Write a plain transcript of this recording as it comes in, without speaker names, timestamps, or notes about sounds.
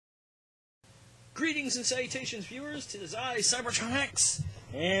Greetings and salutations, viewers. Tis I, Cybertronics,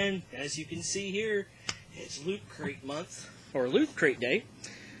 and as you can see here, it's Loot Crate month, or Loot Crate Day.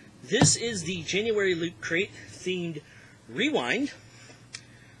 This is the January Loot Crate themed Rewind,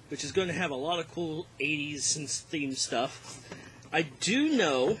 which is going to have a lot of cool 80s and themed stuff. I do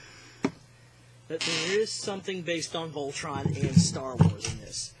know that there is something based on Voltron and Star Wars in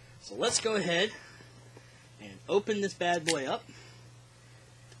this. So let's go ahead and open this bad boy up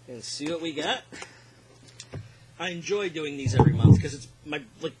and see what we got. I enjoy doing these every month because it's my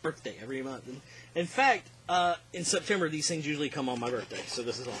birthday every month. And in fact, in September these things usually come on my birthday, so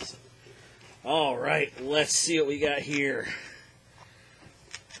this is awesome. All right, let's see what we got here.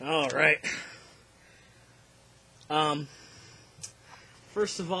 All right.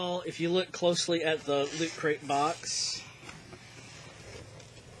 First of all, if you look closely at the Loot Crate box,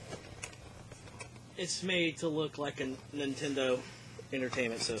 it's made to look like a Nintendo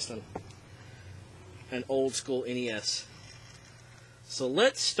Entertainment System, an old school NES. So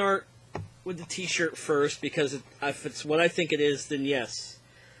let's start with the t-shirt first, because if it's what I think it is, then yes.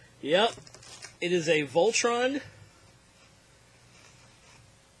 Yep, it is a Voltron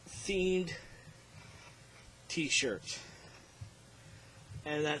themed t-shirt.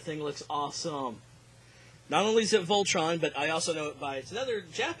 And that thing looks awesome. Not only is it Voltron, but I also know it by its another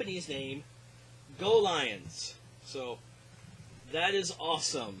Japanese name, Go Lions. So that is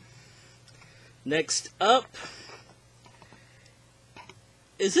awesome. Next up,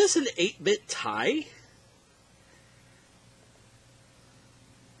 is this an 8-bit tie?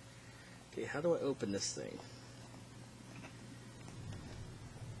 Okay, how do I open this thing?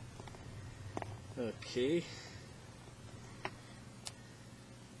 Okay.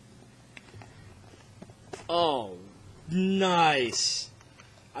 Oh, nice.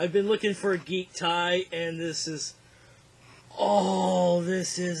 I've been looking for a geek tie, and this is... Oh,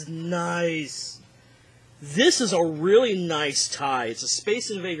 this is nice. This is a really nice tie. It's a Space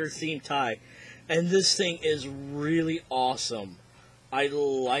Invader themed tie, and this thing is really awesome. I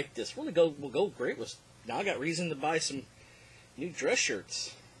like this. We'll go great with. Now I got reason to buy some new dress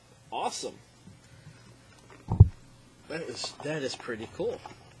shirts. Awesome. That is pretty cool.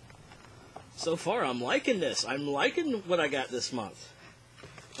 So far, I'm liking this. I'm liking what I got this month.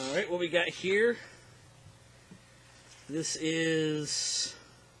 All right, what we got here. This is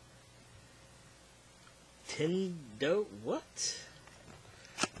Tendo. What?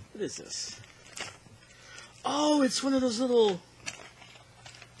 What is this? Oh, it's one of those little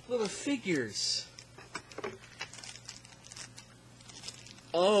figures.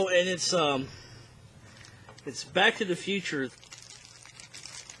 Oh, and it's Back to the Future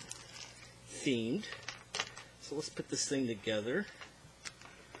themed. So let's put this thing together.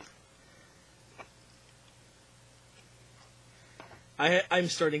 I'm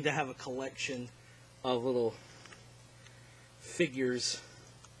starting to have a collection of little figures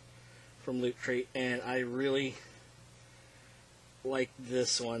from Loot Crate, and I really like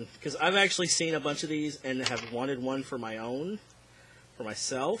this one, because I've actually seen a bunch of these and have wanted one for my own, for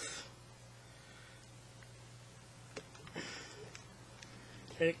myself.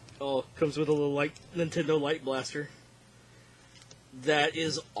 And it comes with a little Nintendo Light Blaster. That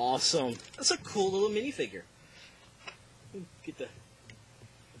is awesome. That's a cool little minifigure.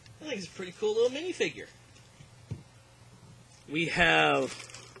 I think it's a pretty cool little minifigure. We have...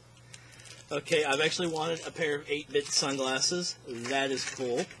 Okay, I've actually wanted a pair of 8-bit sunglasses. That is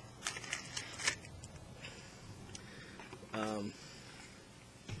cool.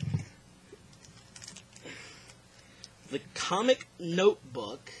 The Comic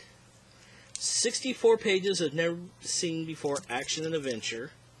Notebook. 64 pages of never seen before action and adventure.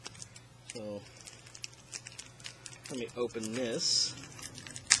 So, let me open this.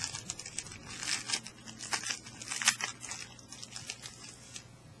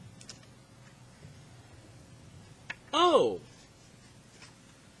 Oh,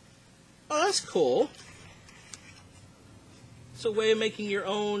 that's cool. It's a way of making your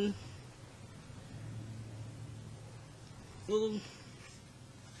own little...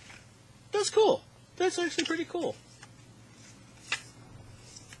 That's cool. That's actually pretty cool.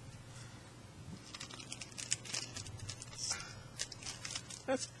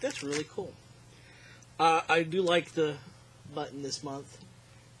 That's really cool. I do like the button this month.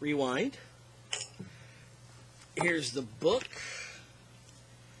 Rewind. Here's the book.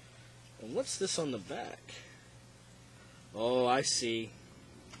 And what's this on the back? Oh, I see.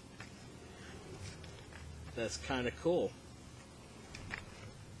 That's kind of cool.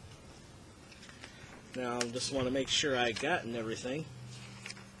 Now, I just want to make sure I gotten everything.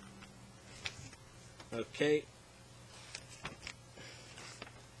 Okay.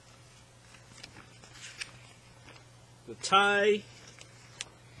 The tie.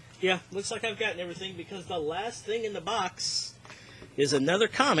 Yeah, looks like I've gotten everything because the last thing in the box is another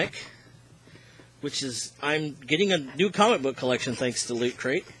comic, which is, I'm getting a new comic book collection thanks to Loot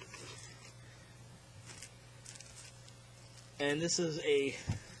Crate. And this is a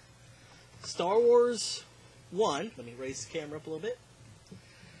Star Wars 1. Let me raise the camera up a little bit.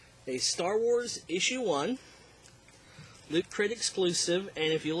 A Star Wars issue 1. Loot Crate exclusive.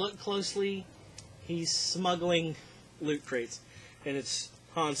 And if you look closely, he's smuggling loot crates. And it's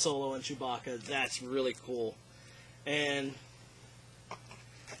Han Solo and Chewbacca. That's really cool. And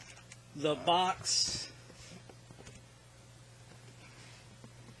the box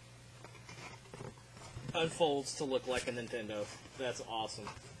unfolds to look like a Nintendo. That's awesome.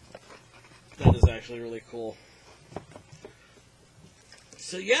 That is actually really cool.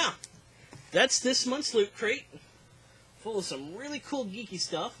 So yeah, that's this month's Loot Crate. Full of some really cool geeky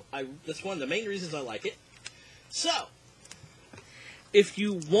stuff. That's one of the main reasons I like it. So, if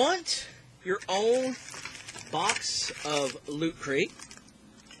you want your own box of Loot Crate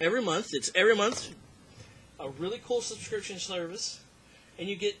every month, it's every month a really cool subscription service, and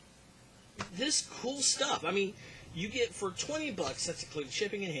you get this cool stuff. I mean, you get for $20, that's including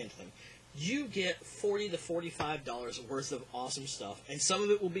shipping and handling, you get $40 to $45 worth of awesome stuff, and some of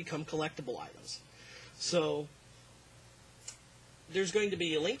it will become collectible items. So, there's going to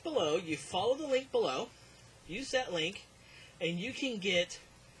be a link below. You follow the link below, use that link, and you can get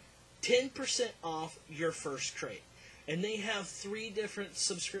 10% off your first crate. And they have 3 different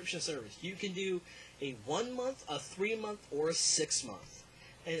subscription services. You can do a 1 month, a 3 month, or a 6 month.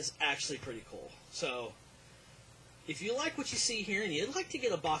 And it's actually pretty cool. So, if you like what you see here and you'd like to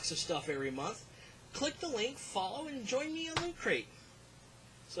get a box of stuff every month, click the link, follow, and join me on Loot Crate.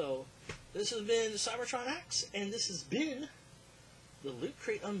 So, this has been Cybertron Axe, and this has been the Loot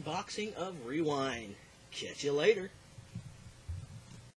Crate unboxing of Rewind. Catch you later.